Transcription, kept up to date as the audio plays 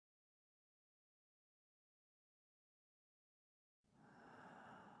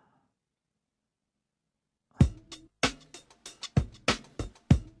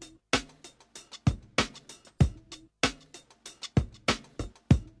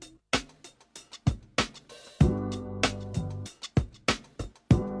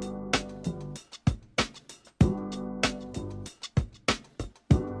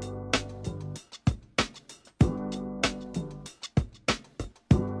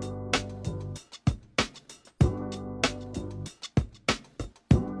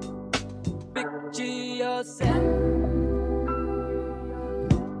yourself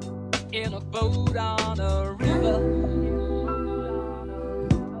in a boat on a river.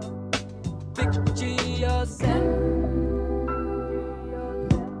 Picture yourself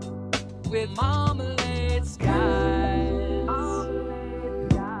with marmalade skies.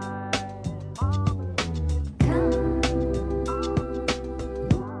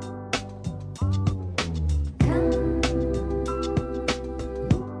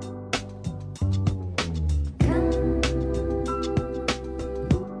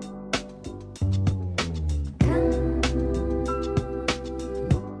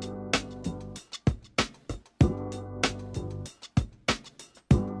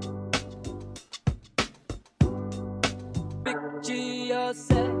 Picture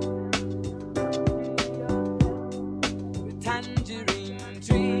yourself with tangerine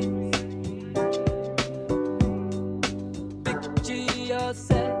trees. Picture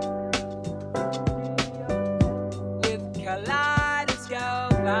yourself with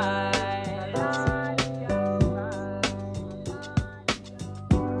kaleidoscope eyes.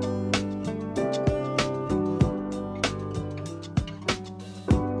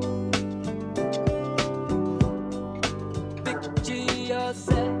 Picture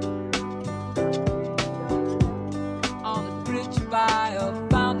yourself on a bridge by a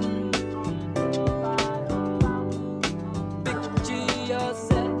fountain. Picture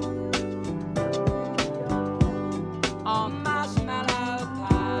yourself on marshmallow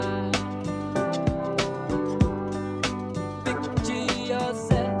pie. Picture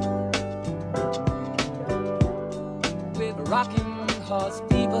yourself with rocking horse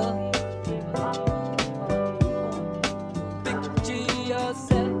people.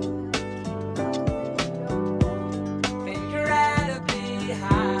 Yourself incredibly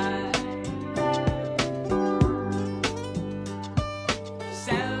high.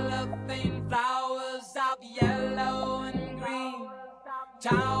 Cellophane flowers of yellow and green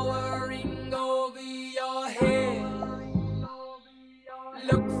towering over your head.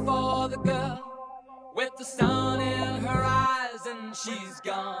 Look for the girl with the sun in her eyes, and she's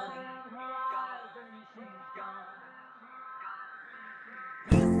gone.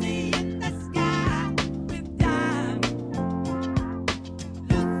 Lucy in the sky with diamonds.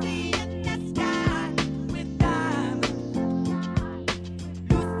 Lucy in the sky with diamonds.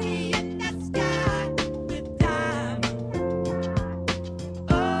 Lucy in the sky with diamonds.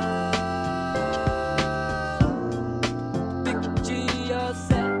 Oh, picture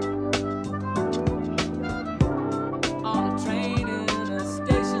yourself on a train in a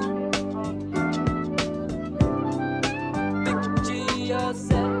station. Picture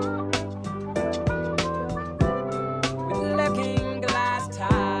yourself with looking glass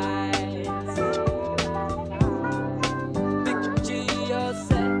ties. Picture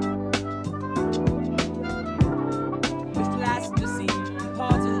yourself with plasticine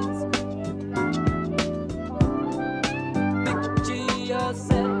porters. Picture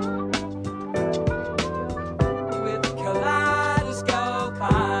yourself with kaleidoscope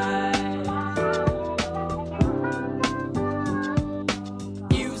eyes.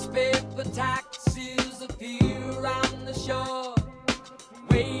 Newspaper taxis appear on the shore,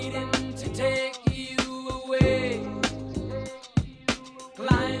 waiting to take you away.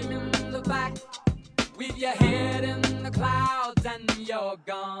 Climb in the back with your head in the clouds, and you're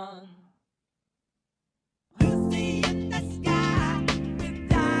gone.